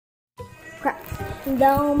crap.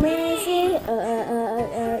 Don't miss it,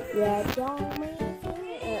 yeah, don't miss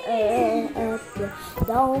it, yeah,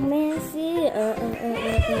 don't miss it,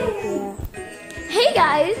 yeah. Hey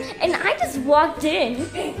guys, and I just walked in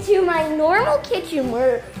to my normal kitchen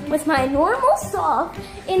with my normal stuff,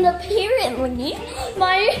 and apparently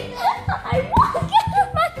I walk into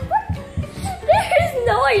my there's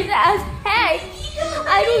noise as heck.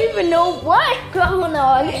 I don't even know what's going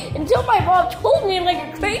on until my mom told me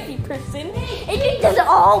like a crazy person, and it just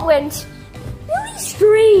all went really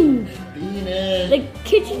strange. The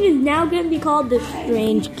kitchen is now going to be called the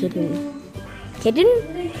Strange Kitten. Kitten?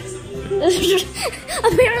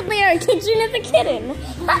 Apparently our kitchen is a kitten.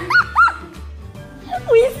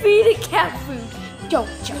 We feed it cat food. Don't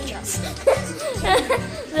judge us.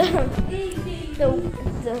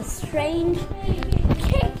 the Strange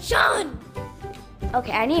Kitchen.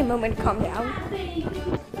 Okay, I need a moment to calm down.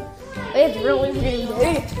 It's really windy.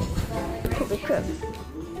 Holy crap.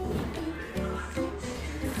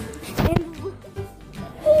 And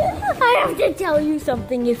I have to tell you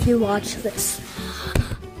something if you watch this.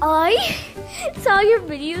 I saw your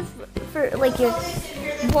videos for like your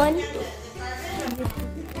 1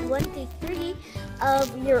 to 3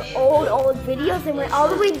 of your old videos, and went all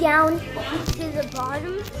the way down to the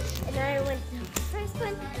bottom, and then I went to the first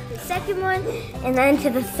one, the second one, and then to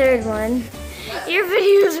the third one. Your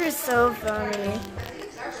videos are so funny.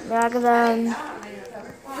 Back of them.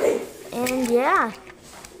 And yeah.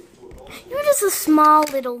 You were just a small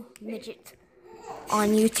little midget on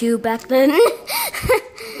YouTube back then.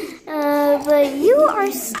 But you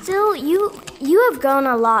are still, you have grown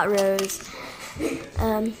a lot, Rose.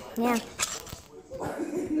 Yeah.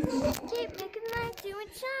 Keep making life to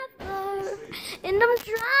each other, and I'm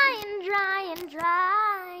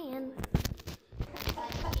trying.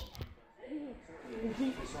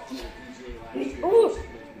 Oh!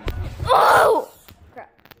 Oh! Crap.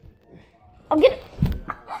 I'll get it.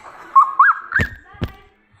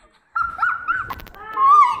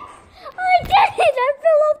 I did it! I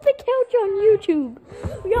fell off the couch on YouTube.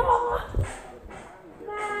 Yeah.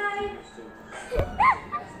 Bye.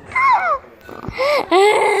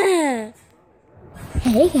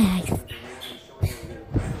 Hey guys.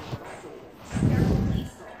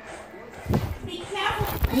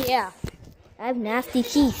 Yeah, I have nasty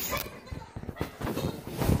teeth.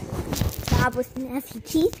 Bob with nasty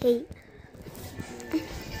teeth, hey.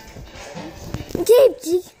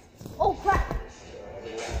 Okay, oh crap.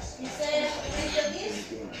 You said 3 of these?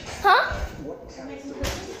 Huh?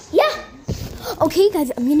 Yeah. Okay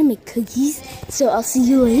guys, I'm gonna make cookies, so I'll see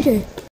you later.